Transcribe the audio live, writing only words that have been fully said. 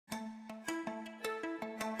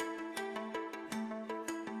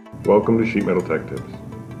Welcome to Sheet Metal Tech Tips.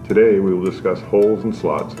 Today we will discuss holes and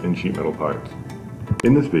slots in sheet metal parts.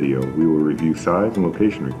 In this video we will review size and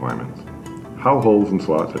location requirements, how holes and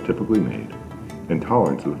slots are typically made, and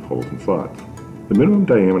tolerances of holes and slots. The minimum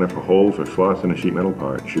diameter for holes or slots in a sheet metal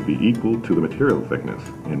part should be equal to the material thickness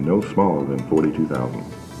and no smaller than 42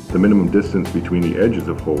 thousandths. The minimum distance between the edges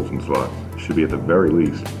of holes and slots should be at the very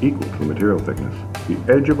least equal to the material thickness.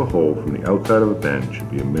 The edge of a hole from the outside of a bend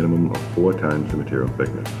should be a minimum of 4 times the material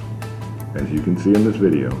thickness. As you can see in this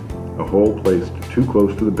video, a hole placed too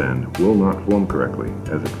close to the bend will not form correctly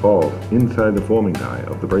as it falls inside the forming die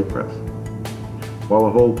of the brake press, while a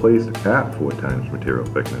hole placed at 4 times material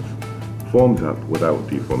thickness forms up without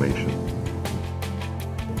deformation.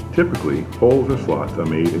 Typically, holes or slots are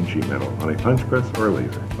made in sheet metal on a punch press or a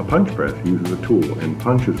laser. A punch press uses a tool and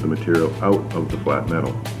punches the material out of the flat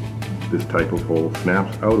metal. This type of hole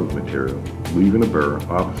snaps out of the material, leaving a burr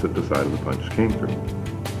opposite the side of the punch came through.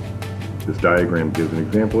 This diagram gives an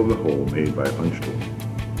example of the hole made by a punch tool.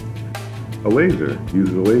 A laser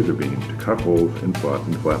uses a laser beam to cut holes and slots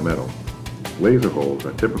in flat metal. Laser holes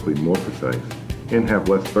are typically more precise and have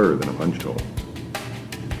less burr than a punch hole.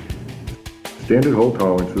 Standard hole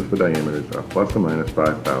tolerances for diameters are plus or minus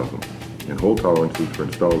 5 thousandths, and hole tolerances for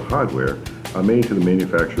installed hardware are made to the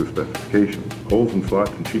manufacturer's specifications. Holes and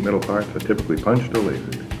slots in sheet metal parts are typically punched or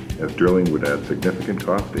lasered, as drilling would add significant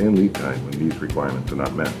cost and lead time when these requirements are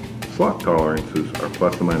not met. Slot tolerances are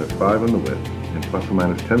plus or minus 5 on the width and plus or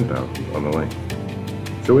minus 10 thousandths on the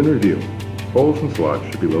length. So in review, holes and slots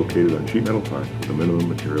should be located on sheet metal parts with a minimum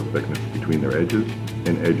material thickness between their edges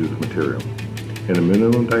and edges of material, and a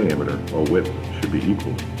minimum diameter or width should be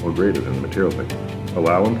equal or greater than the material thickness.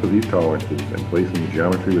 Allowing for these tolerances and placing the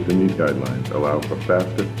geometry within these guidelines allow for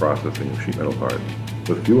faster processing of sheet metal parts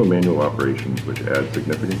with fewer manual operations which add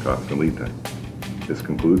significant cost and lead time. This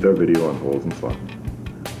concludes our video on holes and slots.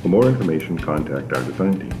 For more information, contact our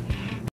design team.